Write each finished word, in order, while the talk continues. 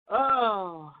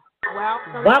Oh,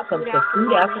 welcome to Welcome Food to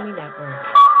Food Alchemy Alchemy Network.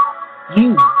 Network.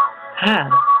 You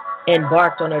have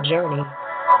embarked on a journey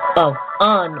of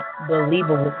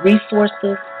unbelievable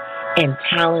resources and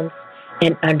talents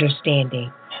and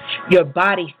understanding. Your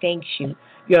body thanks you,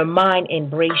 your mind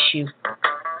embraces you,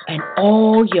 and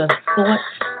all your thoughts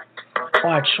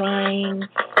are trying,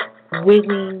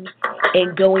 willing,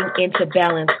 and going into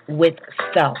balance with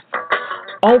self.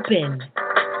 Open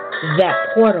that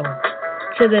portal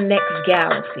to the next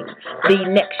galaxy, the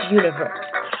next universe,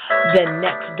 the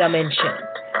next dimension.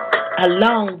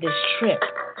 Along this trip,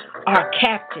 our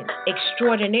captain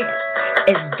extraordinaire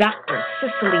is Dr.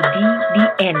 Cicely D.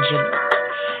 D'Angelo.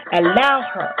 Allow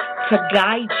her to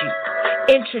guide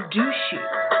you, introduce you,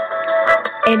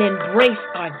 and embrace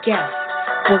our guests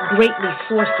with great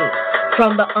resources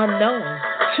from the unknown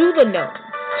to the known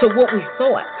to what we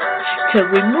thought to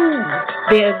remove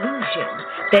the illusion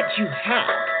that you have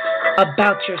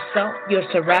about yourself, your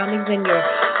surroundings, and your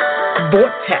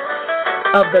vortex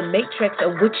of the matrix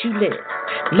of which you live.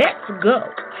 Let's go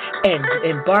and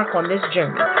embark on this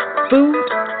journey. Food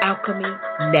Alchemy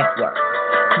Network.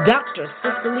 Dr.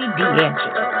 Cicely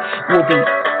D'Angelo will be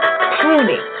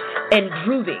crooning and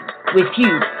grooving with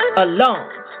you along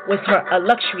with her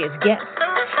illustrious guests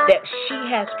that she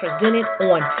has presented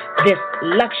on this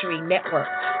luxury network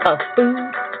of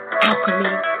Food Alchemy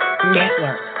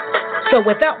Network. So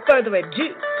without further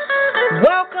ado,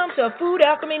 welcome to Food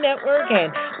Alchemy Network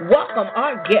and welcome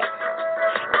our guest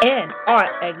and our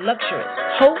illustrious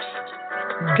host,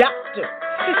 Dr.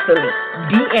 Cicely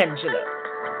D'Angelo.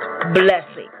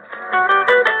 Blessings.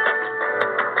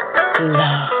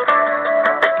 Love.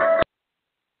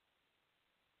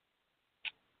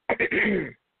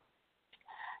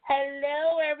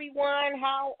 Hello, everyone.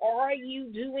 How are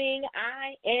you doing?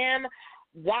 I am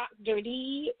Dr.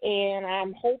 D, and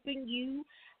I'm hoping you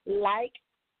like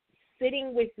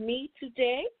sitting with me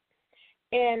today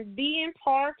and being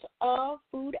part of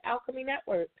Food Alchemy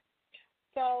Network.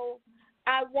 So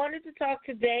I wanted to talk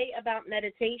today about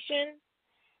meditation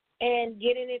and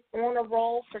getting it on a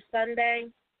roll for Sunday.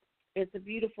 It's a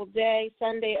beautiful day,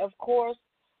 Sunday, of course.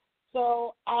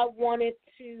 So I wanted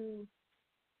to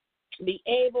be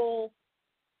able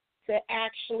to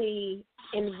actually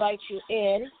invite you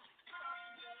in.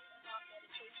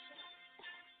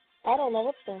 I don't know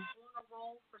what's the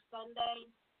roll for Sunday.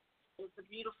 It's a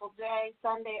beautiful day,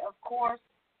 Sunday, of course.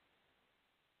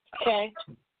 Okay,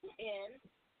 and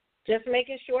just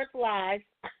making sure it's live.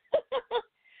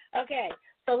 Okay,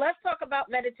 so let's talk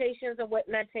about meditations and what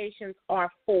meditations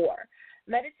are for.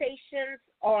 Meditations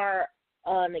are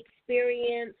an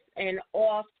experience and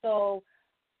also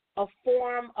a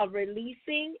form of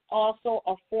releasing, also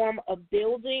a form of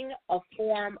building, a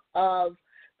form of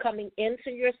coming into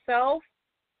yourself.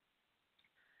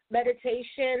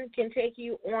 Meditation can take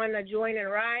you on a joint and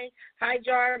ride. Hi,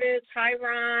 Jarvis. Hi,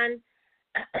 Ron.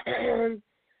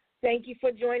 Thank you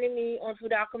for joining me on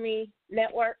Food Alchemy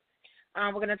Network.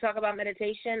 We're going to talk about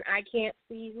meditation. I can't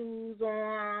see who's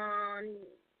on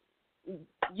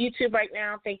YouTube right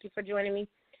now. Thank you for joining me.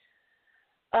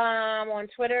 On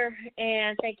Twitter,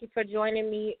 and thank you for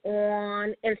joining me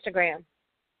on Instagram.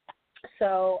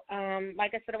 So,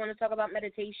 like I said, I want to talk about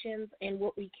meditations and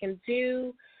what we can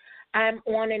do. I'm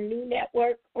on a new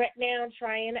network right now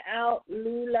trying out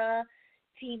Lula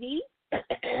TV.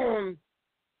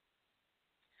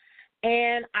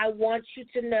 And I want you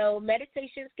to know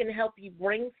meditations can help you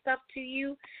bring stuff to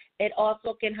you. It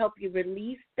also can help you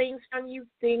release things from you,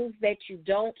 things that you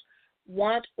don't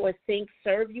want or think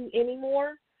serve you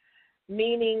anymore,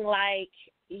 meaning like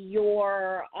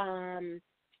your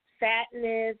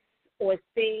sadness or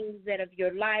things that of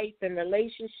your life and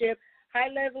relationship. Hi,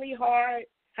 Leslie Hart.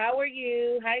 How are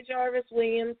you? Hi, Jarvis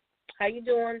Williams. How you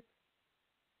doing?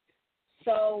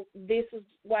 So this is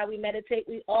why we meditate.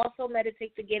 We also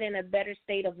meditate to get in a better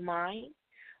state of mind.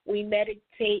 We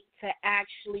meditate to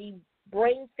actually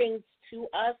bring things to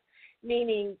us,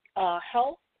 meaning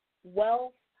health,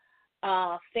 wealth,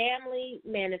 family,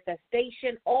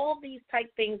 manifestation, all these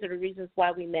type things are the reasons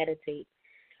why we meditate.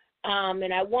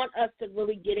 And I want us to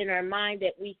really get in our mind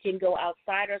that we can go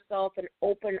outside ourselves and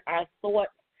open our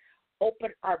thoughts,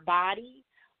 open our body,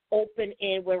 open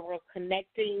in where we're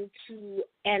connecting to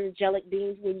angelic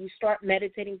beings. When you start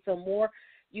meditating some more,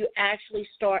 you actually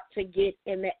start to get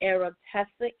in the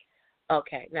Arabesque.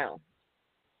 Okay, no.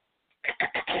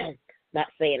 Not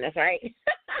saying this right.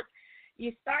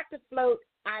 You start to float,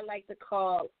 I like to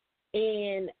call,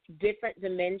 in different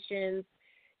dimensions,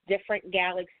 different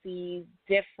galaxies,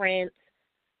 different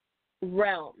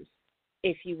realms,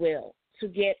 if you will, to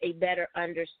get a better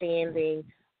understanding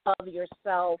of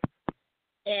yourself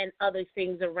and other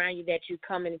things around you that you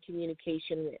come in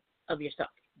communication with of yourself.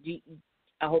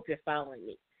 I hope you're following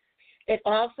me. It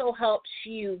also helps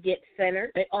you get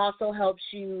centered. It also helps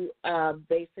you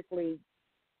basically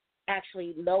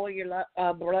actually lower your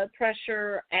blood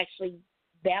pressure, actually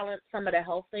balance some of the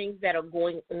health things that are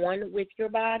going on with your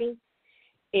body.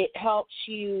 It helps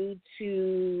you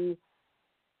to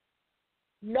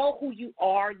know who you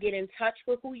are, get in touch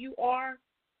with who you are.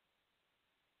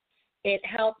 It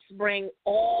helps bring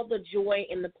all the joy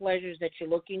and the pleasures that you're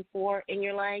looking for in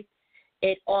your life.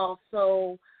 It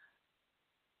also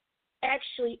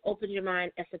actually opens your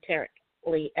mind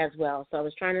esoterically as well. So I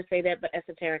was trying to say that, but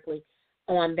esoterically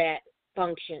on that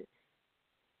function.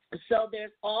 So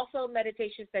there's also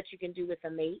meditations that you can do with a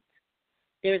mate.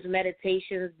 There's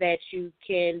meditations that you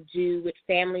can do with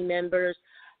family members,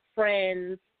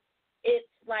 friends. It's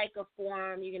like a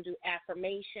form. You can do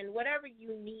affirmation, whatever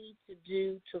you need to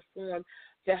do to form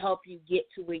to help you get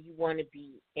to where you want to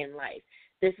be in life.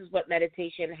 This is what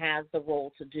meditation has the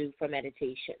role to do for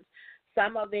meditation.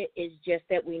 Some of it is just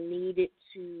that we needed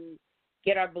to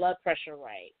get our blood pressure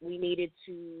right. We needed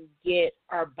to get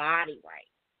our body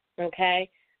right, okay?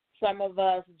 Some of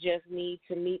us just need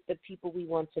to meet the people we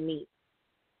want to meet.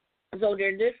 So there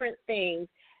are different things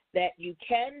that you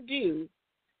can do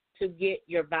to get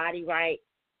your body right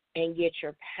and get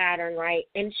your pattern right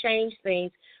and change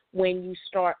things when you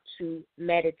start to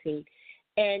meditate.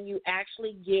 And you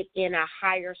actually get in a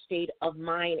higher state of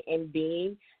mind and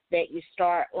being, that you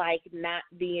start like not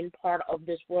being part of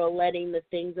this world, letting the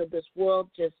things of this world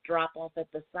just drop off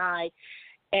at the side,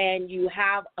 and you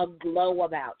have a glow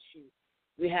about you.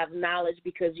 You have knowledge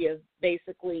because you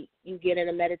get in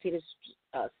a meditative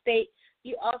state.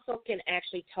 You also can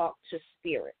actually talk to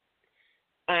spirit,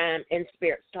 and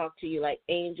spirits talk to you like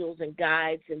angels and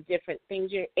guides and different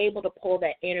things. You're able to pull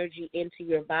that energy into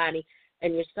your body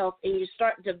and yourself, and you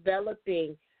start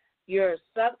developing your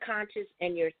subconscious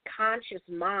and your conscious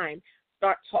mind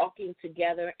start talking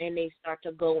together, and they start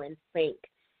to go in sync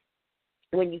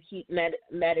when you keep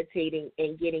meditating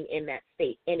and getting in that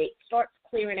state. And it starts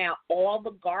clearing out all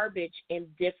the garbage in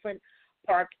different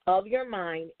parts of your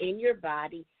mind, in your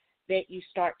body, that you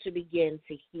start to begin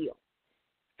to heal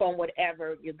from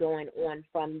whatever you're going on,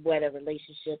 from whether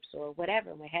relationships or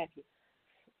whatever, what have you.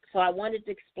 So I wanted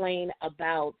to explain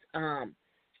about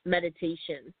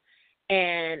meditation.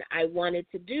 And I wanted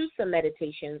to do some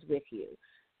meditations with you.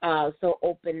 So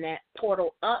open that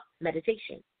portal up,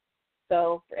 meditation.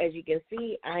 So as you can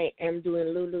see, I am doing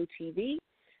Lulu TV.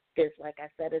 This, like I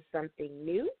said, is something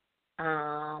new.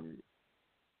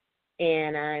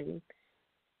 And I'm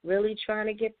really trying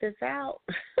to get this out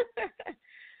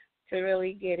to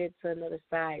really get it to another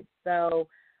side. So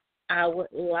I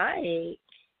would like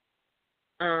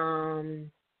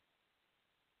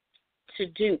to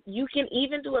do, you can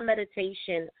even do a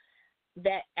meditation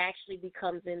that actually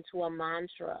becomes into a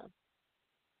mantra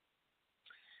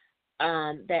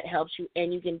that helps you,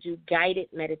 and you can do guided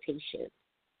meditation,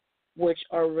 which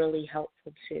are really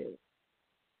helpful too.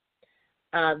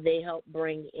 They help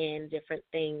bring in different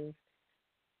things,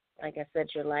 like I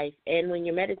said, your life. And when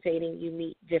you're meditating, you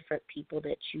meet different people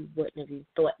that you wouldn't have even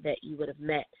thought that you would have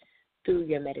met through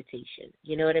your meditation.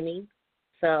 You know what I mean?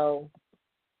 So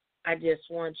I just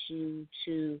want you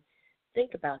to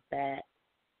think about that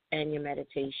and your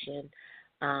meditation.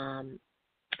 I'm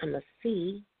going to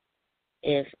see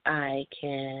if I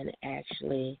can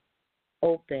actually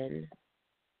open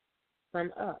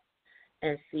some up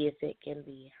and see if it can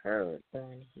be heard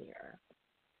on here.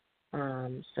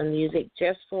 Some music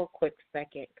just for a quick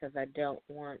second, because I don't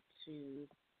want to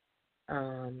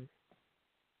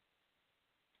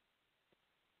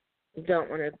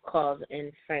cause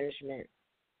infringement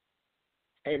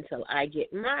until I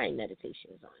get my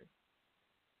meditations on.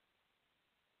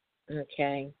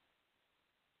 Okay.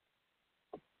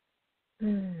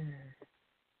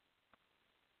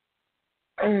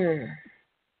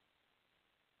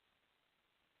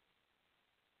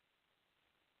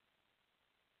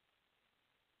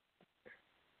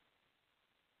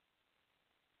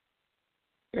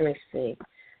 Let me see.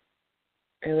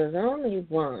 There was only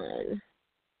one.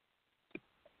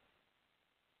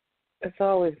 It's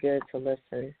always good to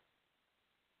listen.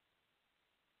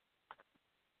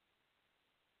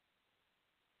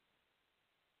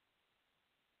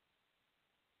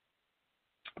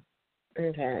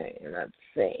 Okay, let's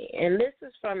see. And this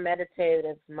is from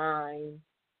Meditative Mind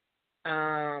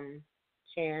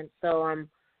chant. So I'm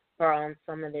borrowing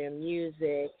some of their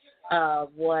music of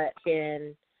what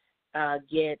can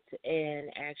get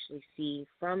and actually see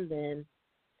from them.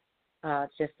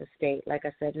 Just a state, like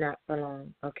I said, not for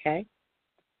long. Okay.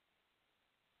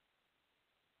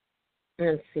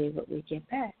 Let's see what we get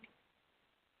back.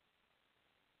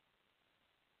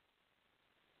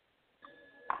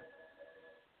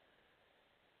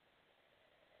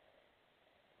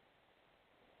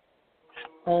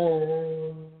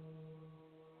 Oh.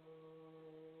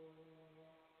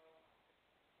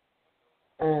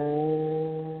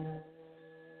 Oh.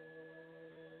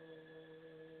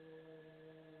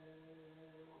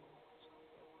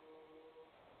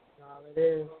 All it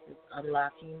is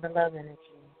unlocking the love energy.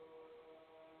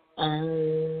 Able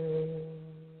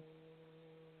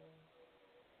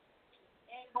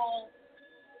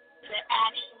to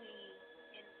actually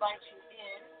invite you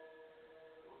in.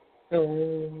 Oh.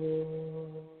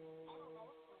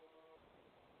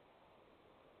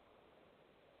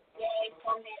 Yay,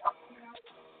 from the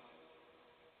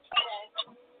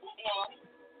and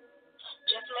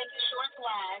just make it short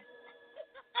live.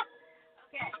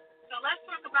 Okay, so let's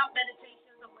talk about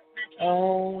meditations and what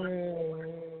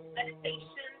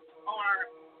meditations are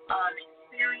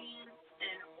experience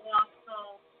and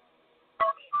also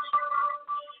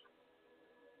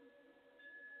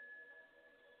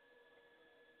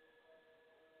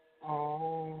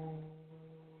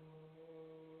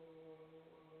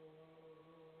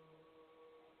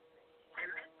and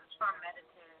this is from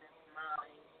meditative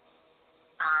mind.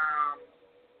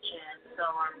 And so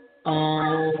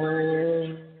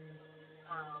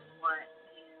what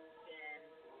you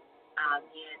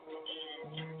can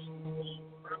get in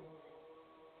from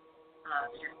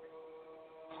just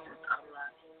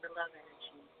unlocking the love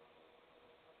energy.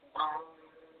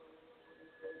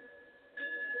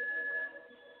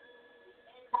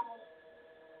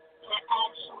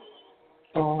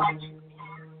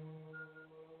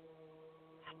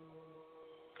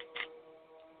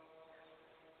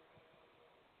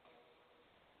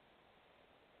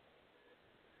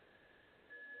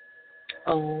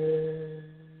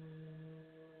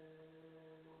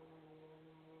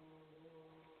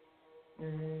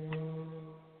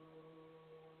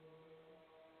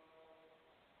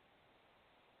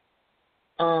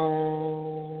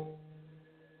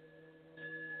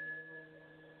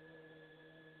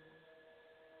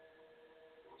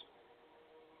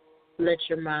 Let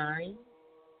your mind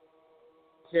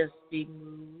just be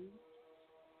moved.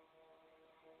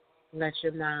 Let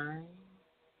your mind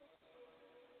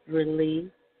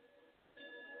release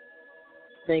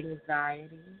the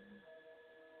anxiety,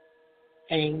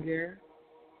 anger,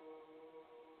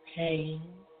 pain.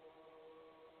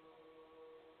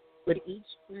 With each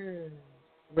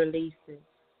release it.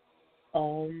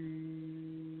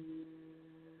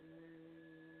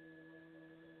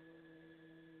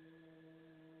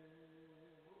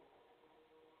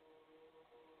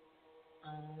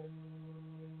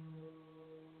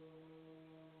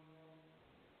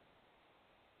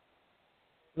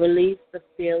 Release the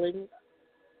feeling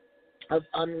of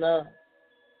unlove.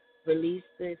 Release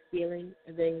the feeling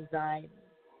of anxiety.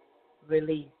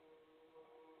 Release.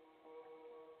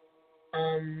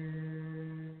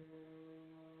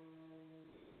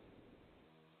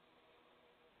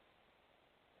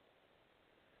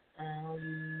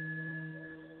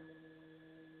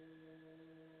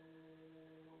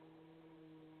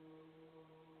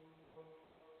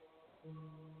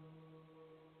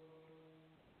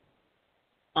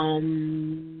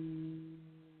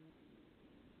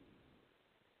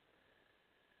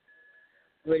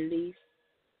 Release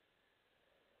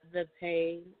the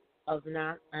pain of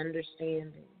not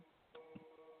understanding.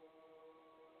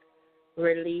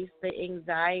 Release the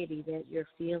anxiety that you're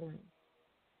feeling.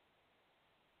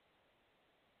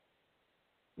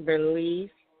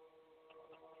 Release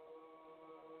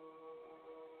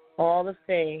all the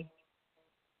faith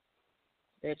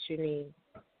that you need.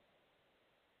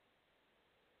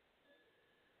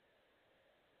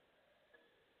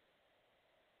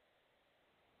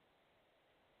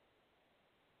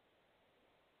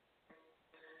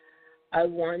 I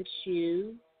want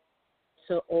you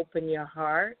to open your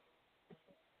heart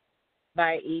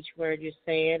by each word you're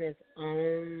saying is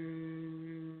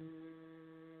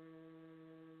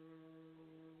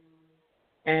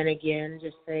and again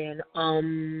just saying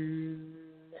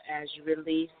as you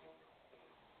release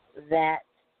that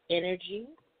energy,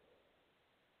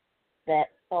 that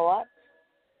thought,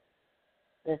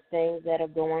 the things that are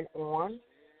going on.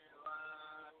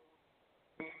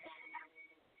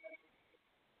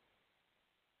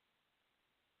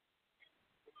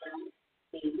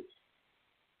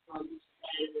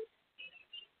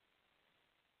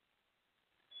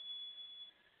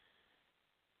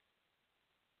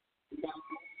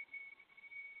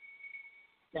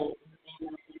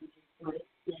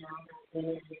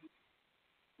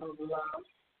 Of love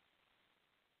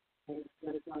and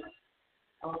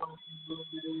um,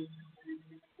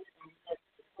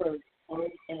 first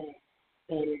and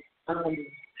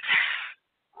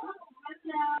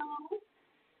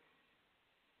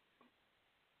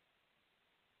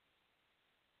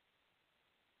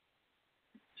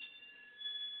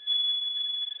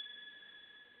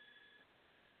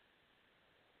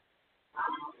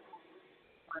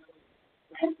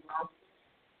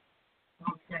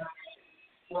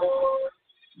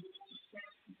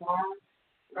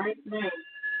right now,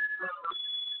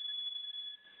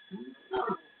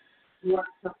 what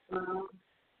the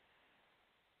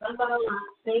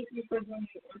thank you for being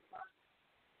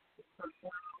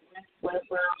well,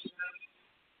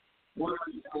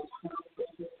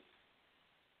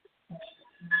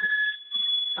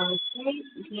 okay,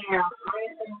 yeah, I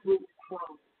am with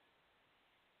Chrome.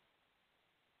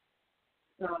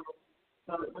 So,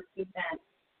 let's get that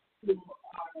to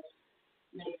our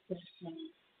meditation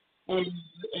and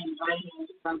writing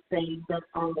something that's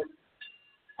on the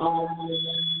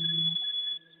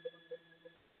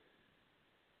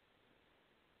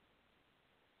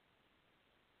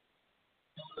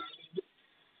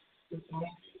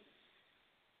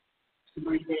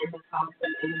breathe in the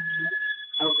constant energy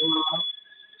of love.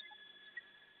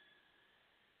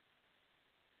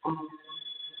 Um,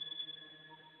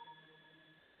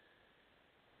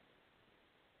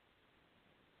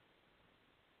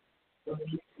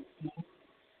 release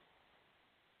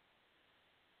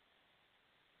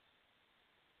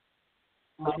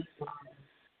life.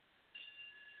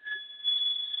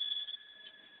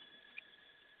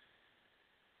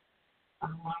 I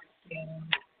want to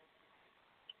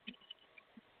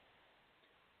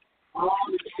all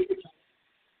the negative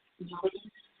noise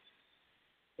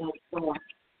and thoughts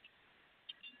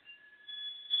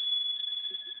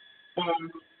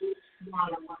and each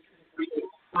one of us is bringing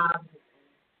positive,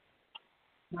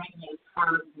 bringing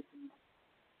positive.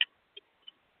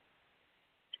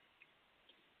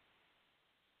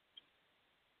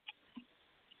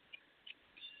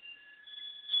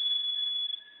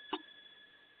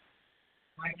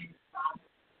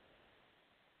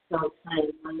 So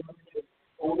say my mother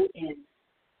all in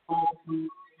all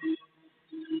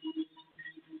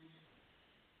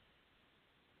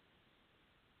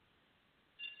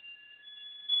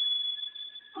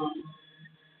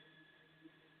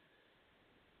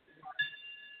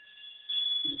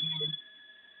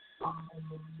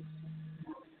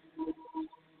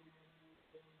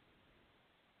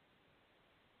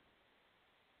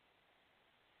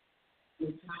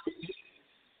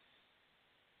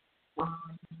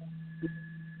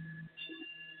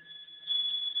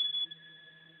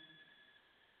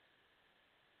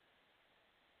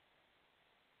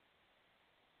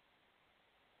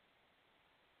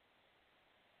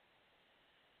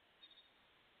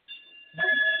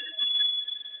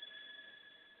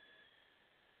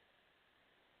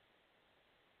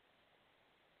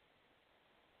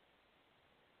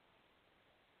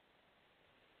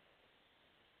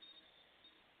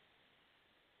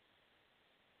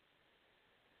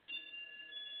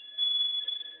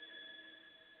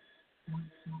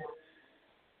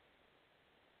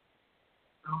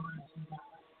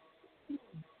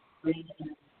breathe in.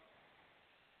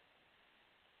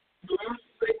 Just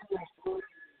breathe in like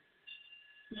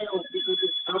feel because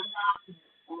it's unlocking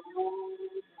all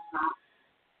the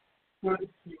services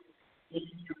in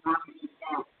your body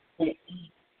that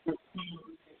eat the pain,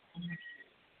 the energy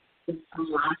is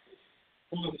unlocking.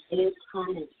 And it's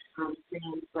coming from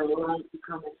things for light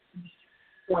becoming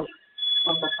point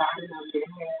from the bottom of your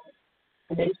head.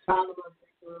 And they follow up the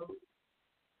through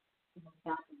to the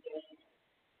top of your head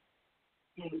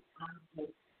and out of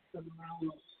the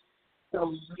mouth. So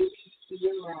really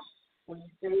feel that when you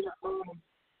say the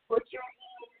put your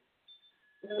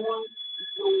hand on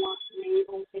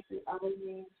navel, take the other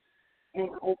hand and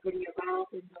open your mouth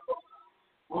and go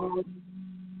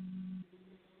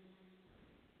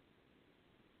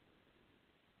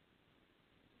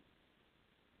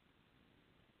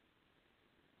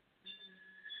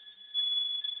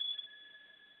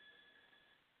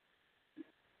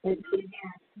and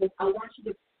again, I want you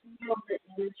to feel the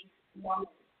energy flow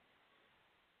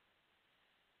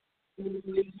in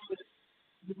your head.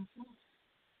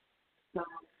 So,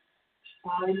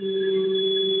 how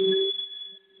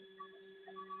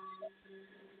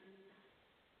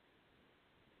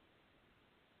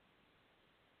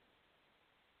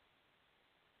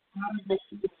does that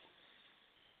feel?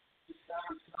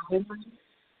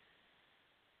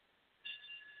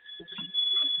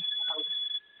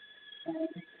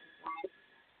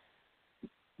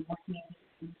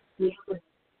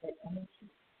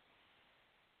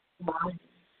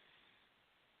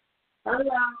 Hello.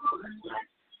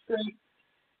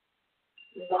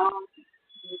 Hello.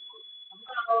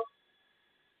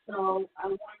 So I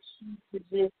want you to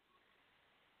just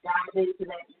dive into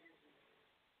that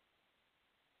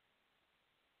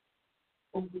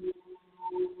energy.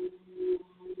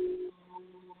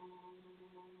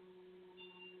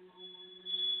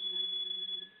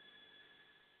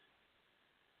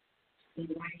 And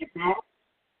bring it back.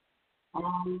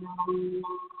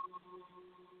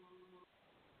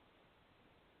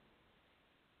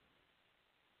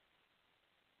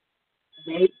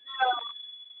 There you go.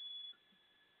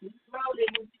 Keep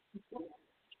floating.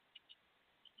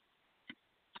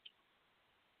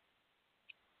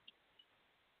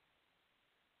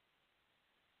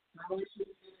 I want you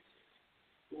to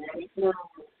let it go.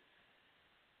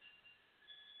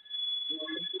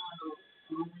 Let it go.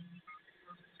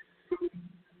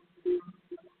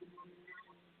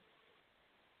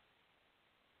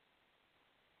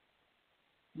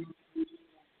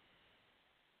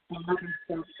 And let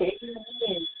yourself take it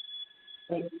in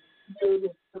and feel the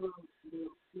throat, feel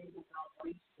the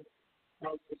vibration,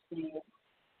 like you said.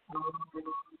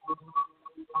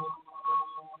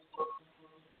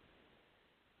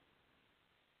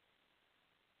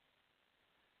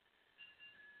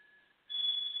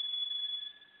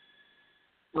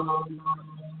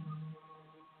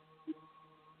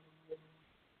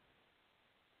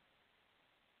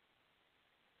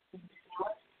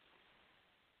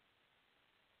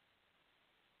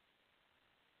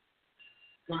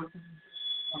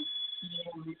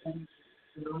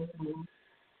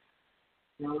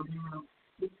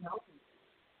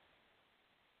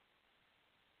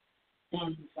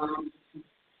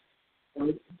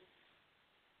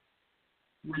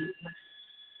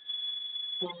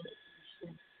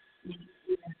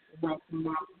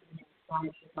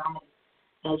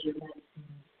 As you're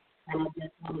meditating. And I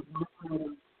just want to look at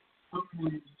it.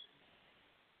 Okay.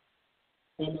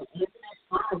 And the infinite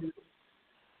silence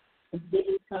is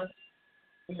getting touch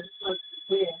in touch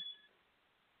with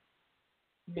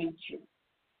nature.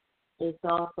 It's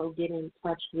also getting in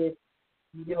touch with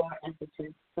your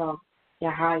impotent self,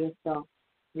 your higher self,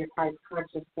 your Christ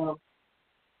conscious self,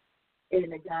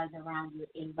 and the guys around you,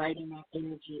 inviting that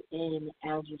energy in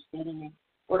as you're sitting in.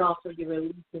 But also you're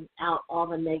releasing out all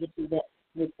the negative that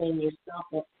within yourself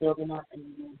that's building up in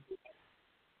you.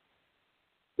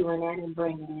 Doing that and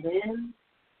bringing it in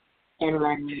and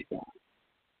letting it go.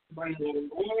 Bringing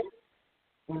it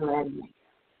in and letting it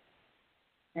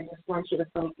go. I just want you to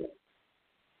focus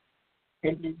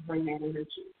and just bring that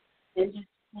energy. And just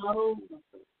flow with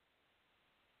it.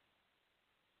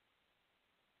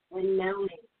 And knowing,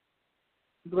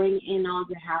 bring in all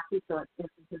your happy thoughts. This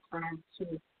is the time to,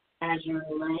 as you're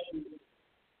laying,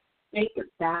 think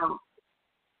about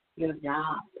your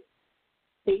job.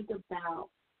 Think about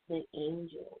the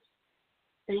angels.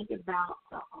 Think about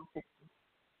the office.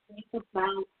 Think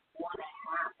about what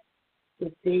happens,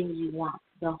 the things you want,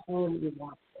 the home you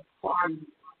want, the car you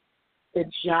want, the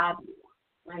job you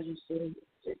want. As you're sitting,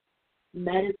 just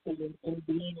meditating and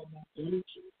being in that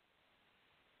energy.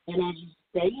 And as you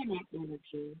stay in that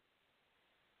energy,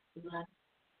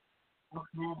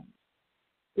 okay,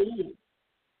 see it.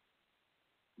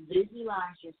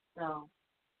 Visualize yourself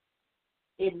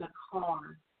in the car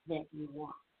that you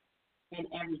want and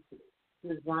everything.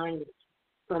 Design it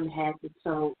from head to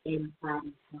toe, inside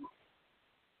and out.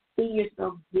 See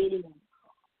yourself getting in the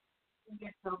car. See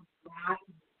yourself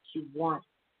driving what you want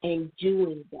and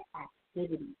doing the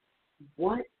activity.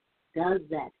 What does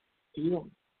that feel?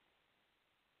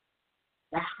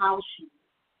 The house you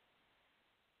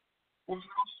want. The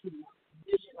house you want.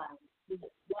 Visualize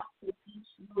it. Walk with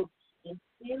each move and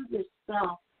feel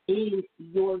yourself in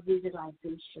your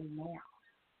visualization now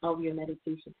of your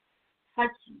meditation.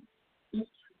 Touching each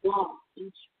wall,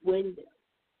 each window,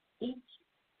 each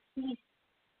piece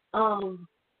of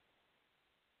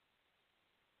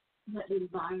the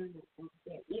environment that's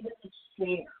there, even the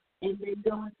chair, and then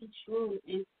go into each room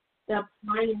and the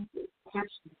appliances,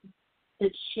 touch them, the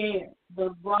chair, the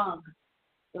rug,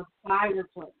 the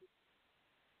fireplace,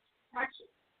 touch it,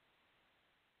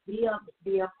 be a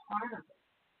part of it.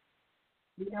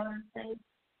 You know what I'm saying?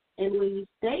 And when you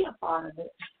stay a part of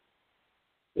it,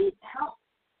 it helps.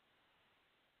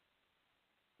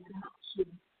 It helps you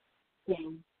stay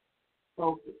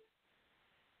focused,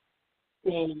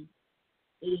 stay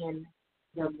in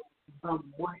from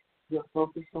what you're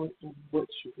focused on and what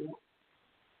you want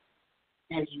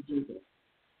as you do this.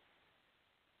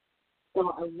 So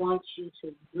I want you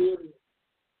to really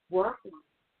work on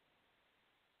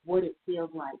what it feels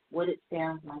like, what it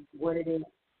sounds like, what it is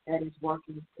that is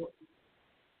working for you.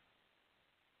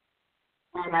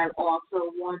 And I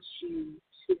also want you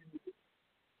to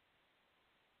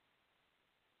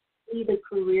see the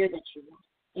career that you want,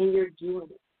 and you're doing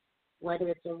it. Whether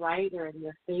it's a writer and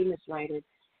you're a famous writer,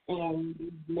 and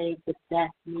you've made the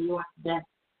best New York best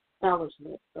sellers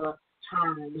list, or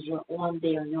Times, you're on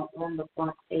there, you're on the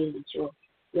front page, or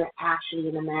you're actually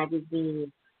in a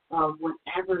magazine,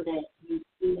 whatever that you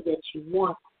see that you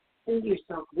want, see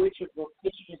yourself with your book,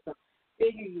 picture yourself,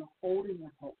 figure you're holding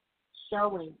your book,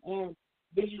 showing, and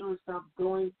visual yourself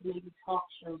going to maybe talk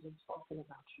shows and talking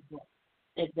about your book,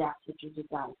 if that's what you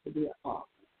desire to be an author.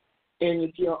 And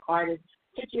if you're an artist,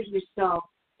 picture yourself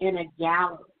in a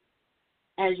gallery.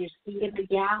 As you're seeing the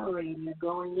gallery and you're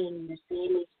going in and you're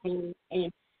seeing these paintings,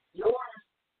 and yours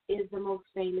is the most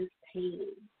famous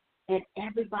painting, and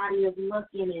everybody is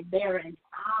looking and they're in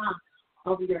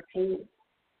awe of your painting.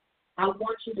 I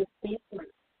want you to think like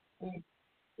and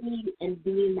see and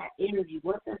be in that energy.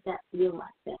 What does that feel like?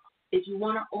 That if you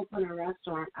want to open a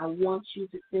restaurant, I want you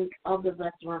to think of the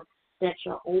restaurant that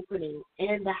you're opening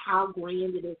and how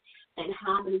grand it is and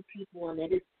how many people, and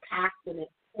that it's packed and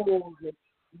it's full and it's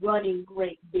running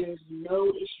great. There's no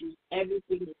issues.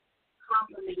 Everything is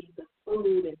complimenting the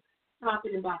food and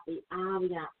talking about the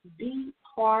ambiance. Be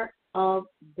part of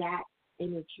that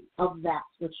energy, of that's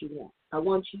what you want. I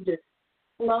want you to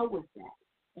flow with that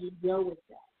and go with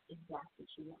that if that's what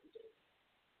you want to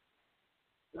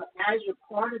do. So as you're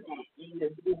part of that and you're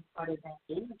being part of that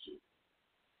energy,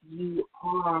 you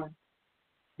are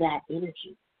that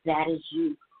energy. That is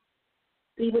you.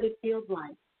 See what it feels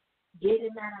like. Get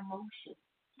in that emotion.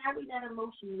 Carry that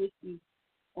emotion with you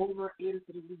over into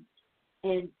the week.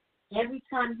 And every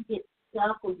time you get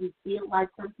stuck or you feel like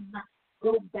something's not,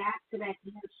 go back to that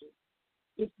energy.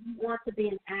 If you want to be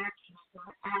an actress or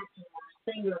an actor or a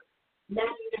singer,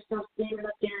 imagine yourself standing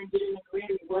up there and getting a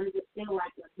Grammy. What does it feel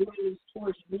like? You're doing these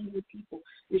tours, you're meeting people,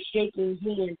 you're shaking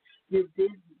hands, you're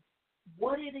busy.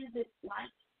 What it is it's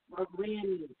like, a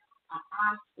Grammy, an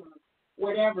Oscar,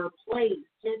 whatever, place,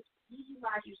 just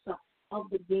visualize yourself of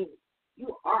the game.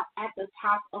 You are at the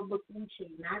top of the food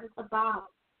chain, not at the bottom.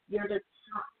 You're the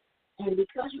top. And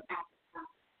because you're at the top,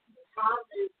 the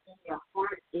positive in your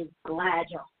heart is glad,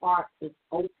 your heart is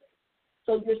open.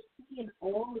 So you're seeing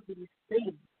all of these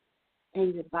things,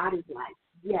 and your body's like,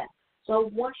 yes. So I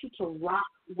want you to rock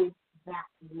with that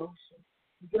emotion.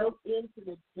 Go into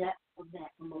the depth of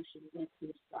that emotion with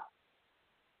yourself.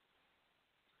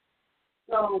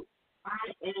 So I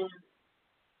am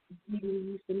giving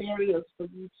you scenarios for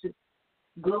you to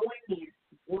go in there,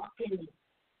 walk in there,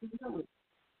 feel it.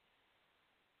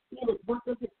 Feel it. What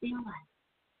does it feel like?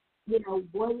 You know,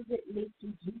 what does it make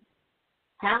you do?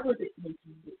 How does it make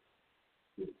you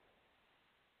do?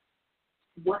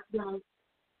 What does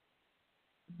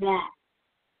that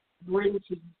bring to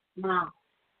you? Now,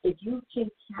 if you can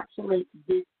encapsulate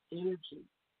this energy,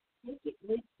 take it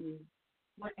with you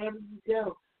wherever you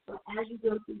go. So as you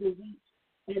go through the week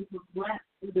and progress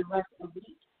through the rest of the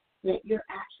week, that you're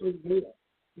actually there.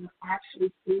 You're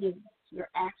actually seeing it. You're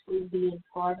actually being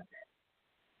part of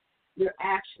it. You're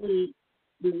actually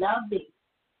loving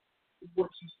what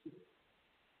you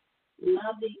see.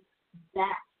 Loving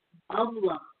that of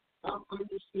love, of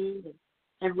understanding,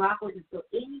 and rock with it. So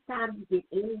anytime you get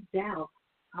any doubt,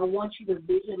 I want you to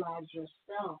visualize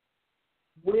yourself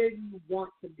where you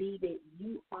want to be, that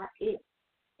you are it.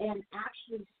 And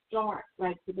actually start,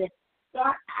 like today,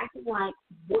 start acting like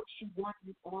what you want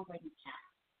you already have.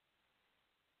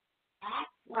 Act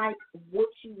like what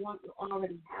you want you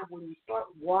already have. When you start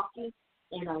walking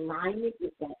in alignment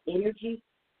with that energy,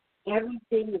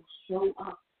 everything will show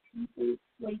up. People,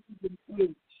 places, and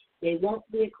things. They won't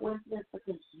be a coincidence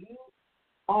because you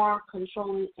are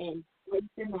controlling and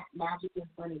placing that magic in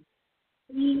front of you.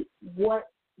 See what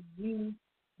you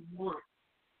want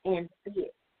and see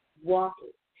it. Walk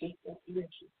it. Take that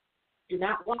energy. Do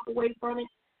not walk away from it.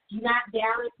 Do not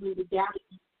doubt it. When you doubt it,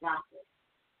 you stop it.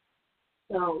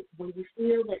 So when you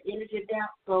feel that energy of doubt,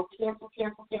 go cancel.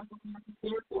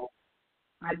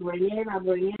 I bring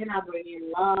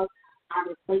in love. I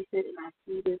replace it, and I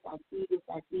see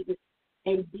this,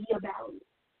 and be about it.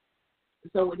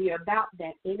 So when you're about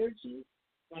that energy,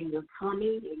 and you're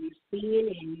coming, and you're seeing,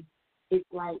 and it's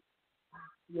like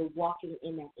you're walking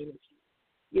in that energy.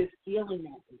 You're feeling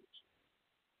that energy.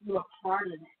 You're a part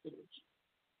of that energy.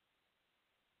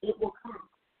 It will come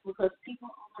because people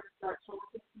are going to start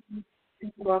talking to you.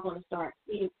 People are going to start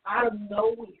seeing out of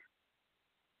nowhere.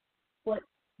 But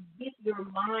get your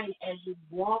mind as you're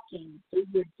walking through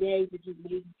your day that you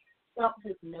maybe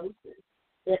self-hypnosis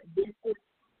that this is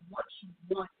what you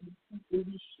want. And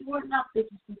be sure enough this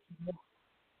is what you want.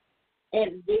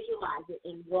 And visualize it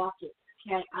and walk it.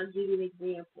 Okay, I'll give you an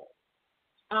example.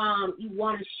 You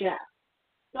want a chef.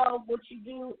 So what you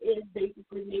do is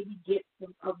basically maybe get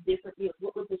some of different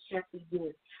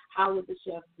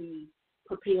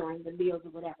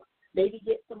meals or whatever. Maybe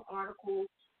get some articles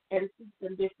and see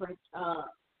some different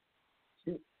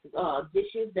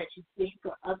dishes that you think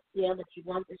are upscale that you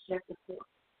want the chef to cook,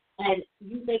 and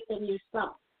you make them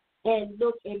yourself. And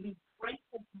look and be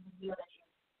grateful for the meal that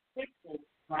you're fixing,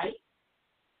 right?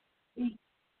 Be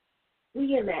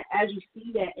in that as you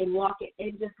see that and walk it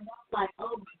and just walk like,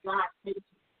 oh my God, thank you.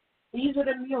 These are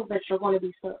the meals that you're going to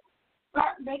be served.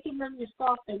 Start making them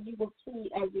yourself, and you will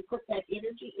see as you put that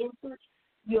energy into it,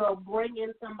 you'll bring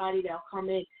in somebody that'll come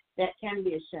in that can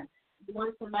be a chef. You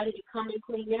want somebody to come and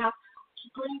clean your house?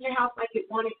 Clean your house like you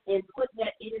want it and put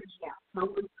that energy out.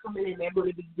 Someone's coming in, they're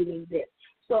going to be doing this.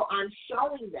 So I'm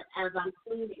showing them as I'm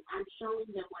cleaning, I'm showing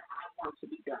them what I want to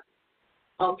be done.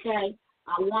 Okay?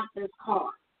 I want this car.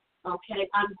 Okay?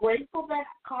 I'm grateful that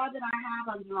car that I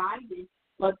have, I'm driving,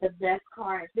 but the best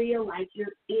car, feel like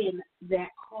you're in that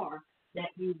car that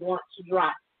you want to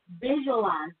drive.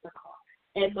 Visualize the car.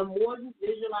 And the more you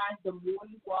visualize, the more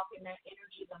you walk in that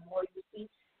energy, the more you see,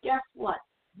 guess what?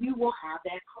 You will have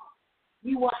that car.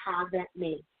 You will have that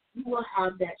maid. You will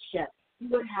have that chef. You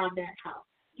will have that house.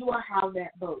 You will have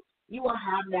that boat. You will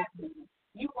have that business.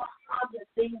 You will have the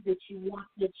things that you want,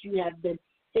 that you have been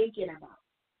thinking about.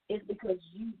 It's because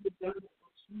you deserve it.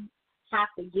 You have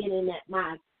to get in that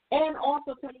mind. And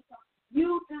also tell you something.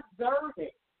 You deserve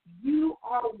it. You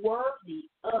are worthy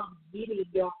of getting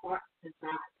your heart's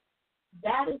desire.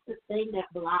 That is the thing that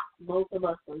blocks most of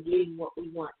us from getting what we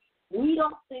want. We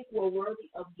don't think we're worthy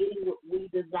of getting what we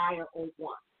desire or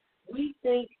want. We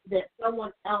think that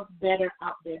someone else better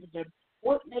out there deserves.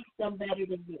 What makes them better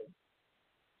than you?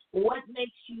 What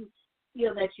makes you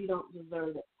feel that you don't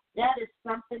deserve it? That is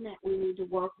something that we need to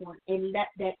work on and let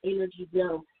that energy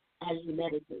go as you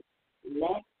meditate.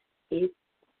 Let it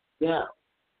go.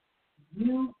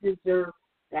 You deserve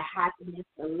the happiness,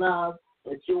 the love,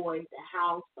 the joy, the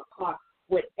house, the car,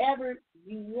 whatever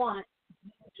you want,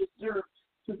 you deserve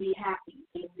to be happy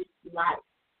in this life.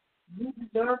 You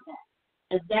deserve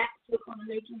that. If that's what's going to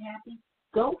make you happy,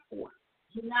 go for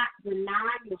it. Do not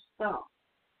deny yourself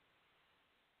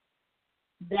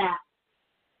that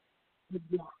you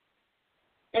want.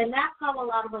 And that's how a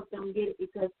lot of us don't get it,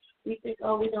 because we think,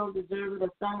 oh, we don't deserve it, or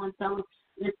someone tells us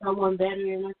there's someone better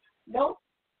than us. Nope.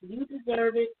 You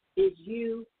deserve it. It's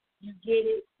you. You get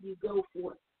it. You go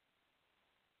for it.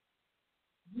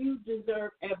 You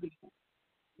deserve everything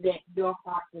that your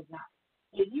heart desires.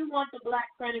 If you want the black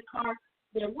credit card,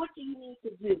 then what do you need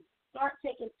to do? Start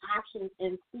taking actions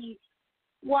and see,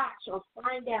 watch or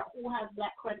find out who has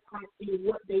black credit cards and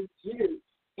what they do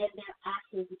and their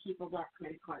actions to keep a black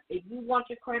credit card. If you want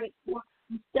your credit score,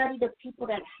 you study the people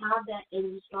that have that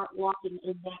and you start walking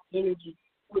in that energy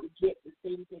to get the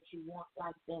things that you want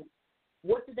like them.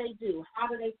 What do they do? How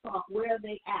do they talk? Where are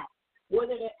they at? What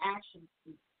are their actions?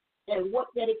 And what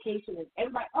dedication is?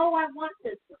 Everybody, oh, I want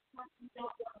this. But you don't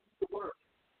want to do the work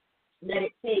that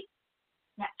it takes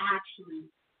to actually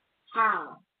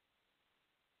have.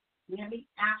 You know what I mean?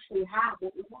 Actually have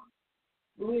what we want.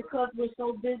 Because we're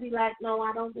so busy, like, no,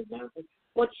 I don't deserve it.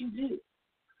 But you do.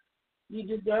 You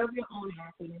deserve your own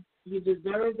happiness. You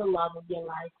deserve the love of your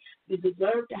life. You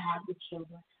deserve to have the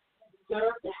children. You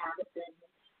deserve to have a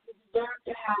business. You deserve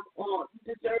to have all.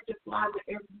 You deserve to fly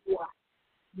wherever you are.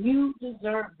 You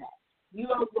deserve that. You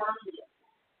are worthy of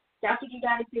that. That's what you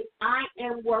got to say. I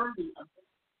am worthy of this.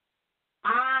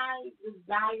 I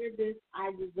desire this.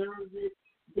 I deserve this.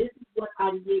 This is what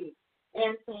I'm getting.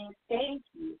 And saying thank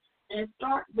you. And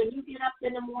start, when you get up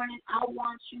in the morning, I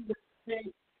want you to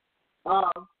think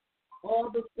of all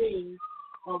the things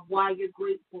of why you're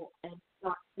grateful and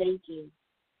start thanking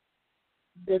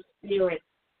the spirit,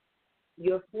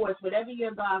 your force, whatever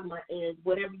your dogma is,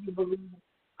 whatever you believe in.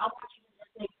 I want you to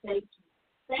just say thank you.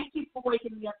 Thank you for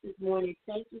waking me up this morning.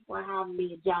 Thank you for having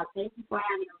me a job. Thank you for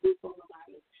having a roof over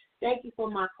my head. Thank you for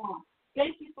my car.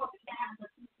 Thank you for having the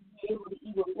people to be able to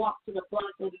either walk to the bus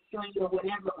or the train or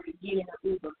whatever, or to get in an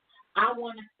Uber. I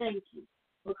want to thank you,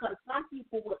 because some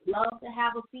people would love to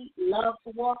have a seat, love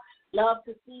to walk, love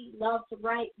to see, love to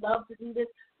write, love to do this.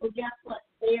 But guess what?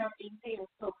 They are impaired.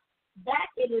 So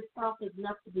that in itself is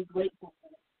enough to be grateful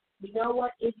for. You know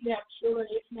what? If you have children,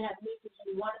 if you have nieces,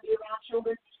 and you want to be around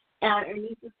children or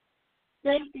nieces,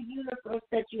 thank the universe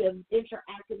that you have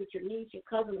interacted with your niece, your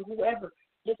cousin, or whoever.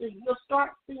 Because you'll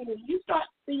start seeing, when you start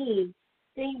seeing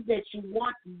things that you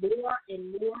want more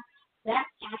and more,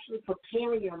 that's actually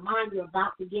preparing your mind. You're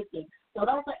about to get there. So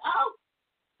don't say, oh,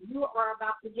 you are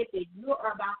about to get there. You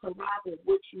are about to arrive at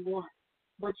what you want.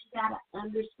 But you got to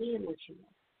understand what you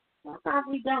want. Sometimes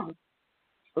we don't.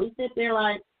 We sit there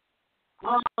like,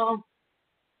 oh,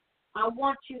 I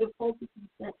want you to focus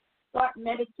and start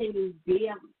meditating daily.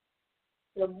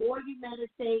 the more you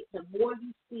meditate, the more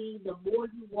you see, the more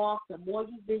you walk, the more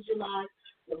you visualize,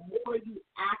 the more you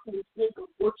actually think of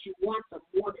what you want, the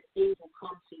more the things will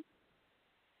come to you.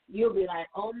 You'll be like,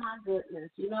 oh, my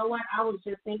goodness, you know what? I was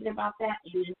just thinking about that,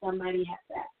 and then somebody has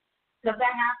that. Because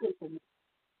that happened to me.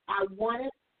 I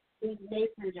wanted these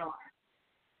mason jars.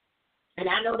 And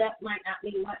I know that might not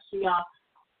mean much to y'all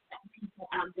people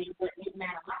out there, but it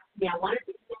mattered a lot to me. I wanted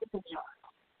these mason jars.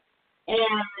 And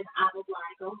I was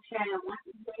like, okay, I want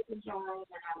these mason jars.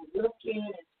 And I was looking,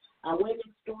 and I went in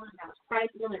the store, and I was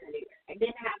pricing them, and I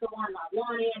didn't have the one I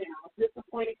wanted, and I was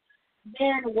disappointed.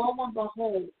 Then, lo and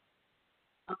behold,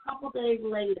 a couple days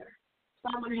later,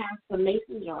 someone had some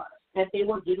mason jars that they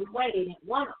were giving away. They didn't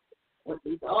want them. With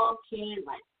these all canned,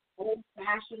 like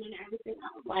old-fashioned and everything. I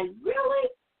was like, really?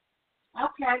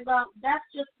 Okay, well, that's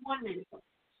just one manifestation.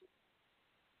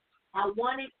 I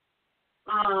wanted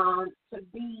to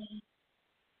be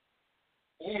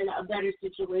in a better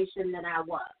situation than I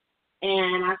was.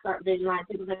 And I started visualizing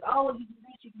people like, oh, you can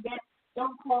reach, you can get,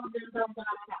 don't call them, don't, blah, blah,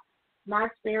 blah. My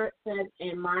spirit said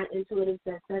and my intuitive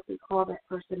said, Ceci, call that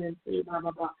person and see, blah,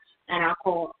 blah, blah. And I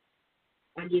called.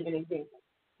 I'll give an example.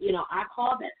 You know, I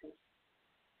called that person.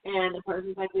 And the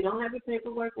person's like, we don't have your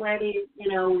paperwork ready.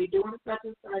 You know, we're doing such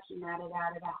and such and da, da, da,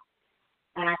 da, da.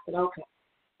 And I said, okay.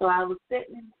 So I was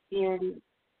sitting in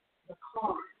the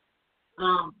car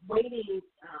waiting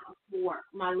for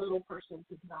my little person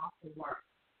to get off from work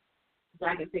so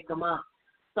I could pick them up.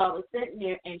 So I was sitting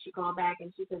there, and she called back,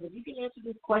 and she said, if you can answer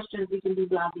these questions, we can do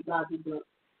blah, blah, blah, blah, blah.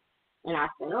 And I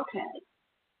said, okay.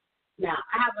 Now,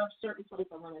 I have a certain place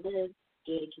I want to live,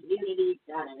 gated community,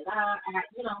 da, da, da, da. And I,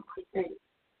 you know, I said,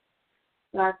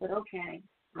 so I said, okay.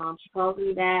 She called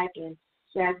me back, and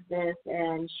she asked this,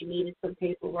 and she needed some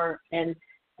paperwork, and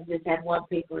I just had one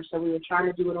paper, so we were trying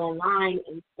to do it online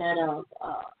instead of,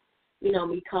 you know,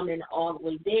 me coming all the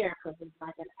way there because it's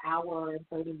like an hour and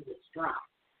 30 minutes drive.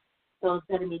 So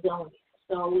instead of me going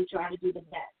there. So we tried to do the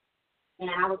best. And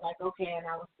I was like, okay, and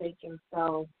I was thinking,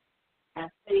 so I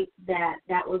think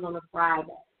that was on a Friday.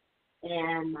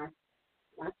 And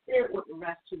my spirit wouldn't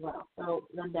rest too well. So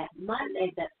on that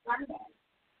Sunday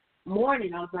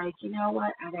morning, I was like, you know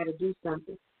what, I got to do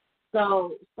something.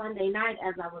 So Sunday night,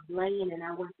 as I was laying and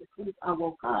I went to sleep, I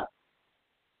woke up.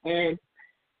 And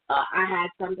I had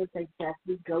something to say,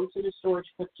 Jesse, go to the storage,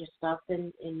 put your stuff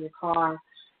in your car,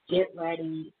 get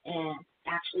ready, and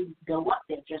actually go up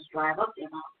there. Just drive up there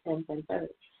about 10:30.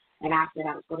 And I said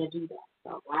I was going to do that.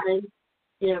 So I didn't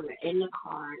there in the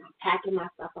car, and I'm packing my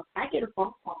stuff up. I get a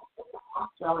phone call from the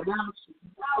hospital, and I'm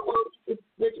like,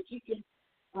 if you can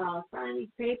sign these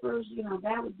papers, you know,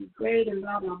 that would be great, and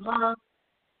blah, blah, blah.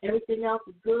 Everything else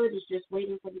is good. It's just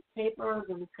waiting for these papers,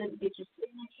 and we couldn't get your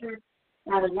signature.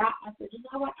 I said, you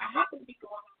know what, I happen to be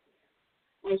going up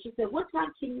there. And she said, what time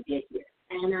can you get here?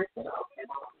 And I said, okay,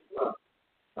 well, look.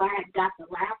 So I had got the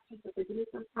last piece of it, give me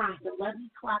some time, 11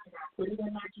 o'clock, and I put it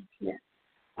in my GPS.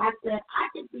 I said, I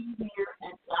can be there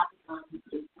at blah, blah,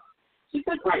 blah. She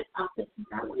said, great, I'll sit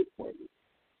here and wait for you.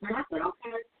 And I said,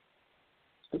 okay.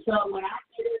 So what I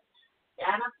did is,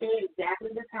 got up there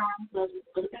exactly the time, so we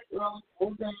put that girl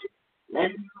in bed, let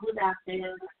her know it out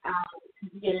there, to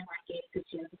get in my gate, because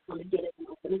she has to come and get it and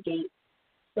open the gate.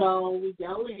 So we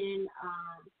go in,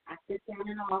 I sit down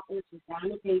in the office, we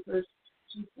sign the papers.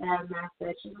 She said, and I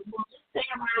said, she was, well, just stay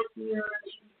around here,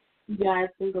 you guys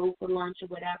can go for lunch or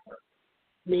whatever.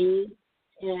 Me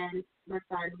and my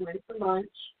son went for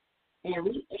lunch, and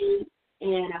we ate,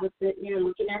 and I was sitting there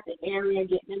looking at the area,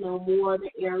 getting to know more of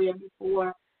the area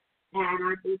before, and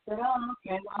I just said, oh,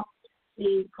 okay, well,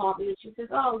 she called me, and she said,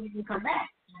 oh, you can come back.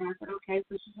 And I said, okay,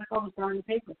 so she's like, oh, we're starting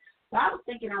the paper. So I was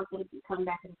thinking I was going to be coming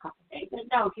back in a couple of days. But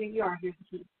no, here you are, here's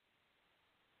the key.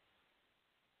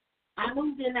 I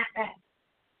moved in that day.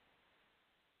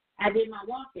 I did my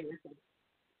walk-in with them.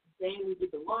 Then we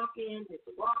did the walk-in, did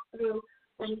the walk-through,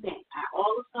 same thing.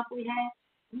 All the stuff we had,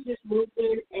 we just moved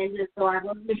in and just so I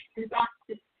wasn't mixing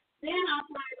boxes. Then I'm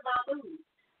learning about moving.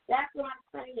 That's what I'm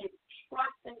saying.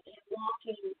 Trusting and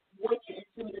walking with your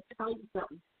intuitive to tell you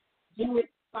something. Do it,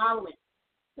 follow it.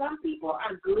 Some people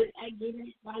are good at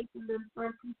giving advice, and then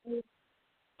some people,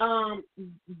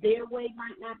 their way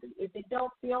might not be. If it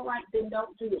don't feel right, then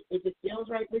don't do it. If it feels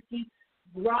right with you,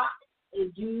 rock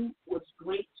and do what's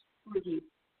great for you.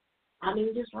 I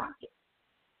mean, just rock it.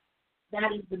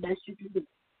 That is the best you can do.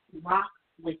 Rock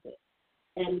with it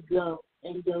and go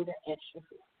the extra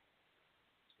for it.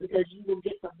 Because you will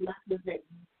get the blessings that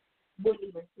you wouldn't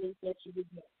even think that you would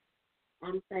get.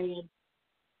 I'm saying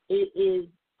it is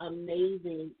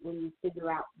amazing when you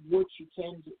figure out what you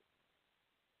can do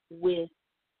with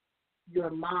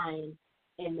your mind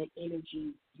and the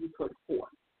energy you put forth.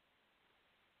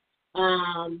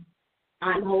 I'm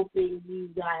hoping you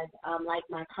guys like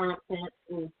my content.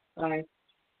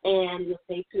 And you'll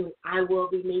stay tuned. I will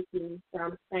be making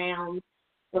some sounds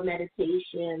for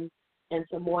meditation and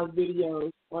some more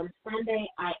videos. On Sunday,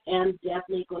 I am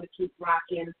definitely going to keep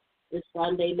rocking the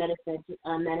Sunday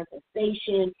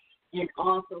manifestation, and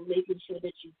also making sure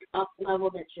that you up level,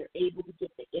 that you're able to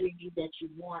get the energy that you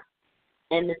want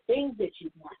and the things that you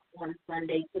want on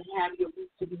Sunday to have your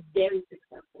week to be very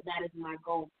successful. That is my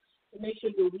goal. To make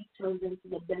sure your week turns into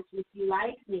the best week. You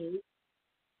like me,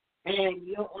 and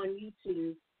you're on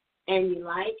YouTube, and you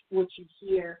like what you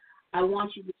hear, I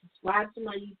want you to subscribe to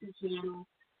my YouTube channel,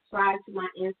 subscribe to my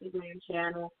Instagram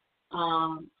channel,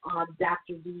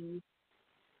 Dr. D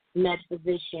Med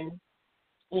Physician,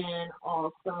 and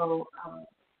also I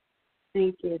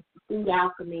think it's Food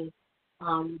Alchemy,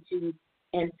 YouTube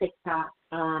and TikTok.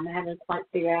 I haven't quite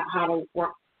figured out how to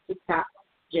work TikTok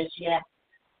just yet,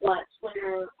 but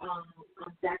Twitter,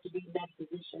 Dr. D Med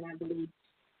Physician, I believe.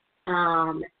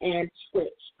 And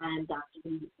Twitch, I'm Dr.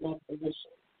 D Med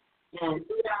Physician. And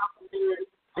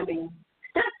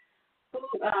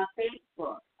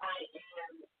Facebook, I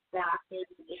am Dr.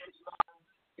 Angela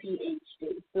PhD.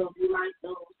 So if you like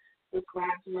those,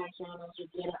 subscribe to my channel to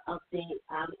get an update.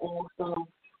 Also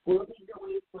will be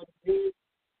doing for the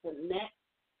next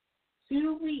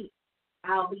 2 weeks.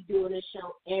 I'll be doing a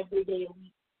show every day a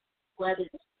week, whether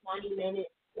it's 20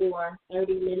 minutes or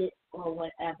 30 minutes or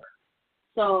whatever.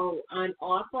 So I'm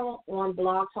also on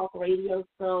Blog Talk Radio,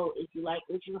 so if you like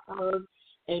what you heard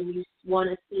and you want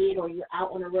to see it or you're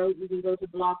out on the road, you can go to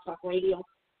Blog Talk Radio,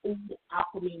 Food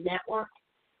Alchemy Network,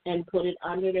 and put it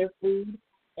under their food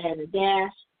and a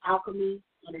dash, alchemy,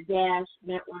 and a dash,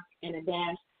 network, and a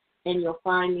dash, and you'll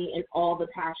find me in all the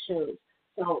past shows.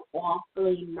 So all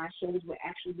 3 of my shows will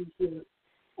actually be here.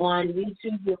 On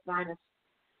YouTube, you'll find an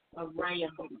array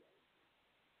of them.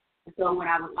 So what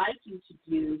I would like you to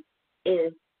do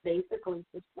is basically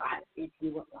subscribe if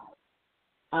you would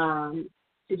like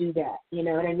to do that. You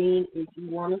know what I mean? If you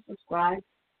want to subscribe,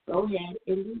 go ahead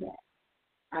and do that.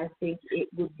 I think it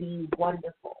would be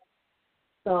wonderful.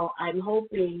 So I'm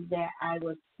hoping that I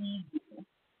will see you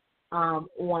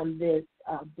on this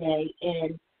day.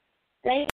 And thank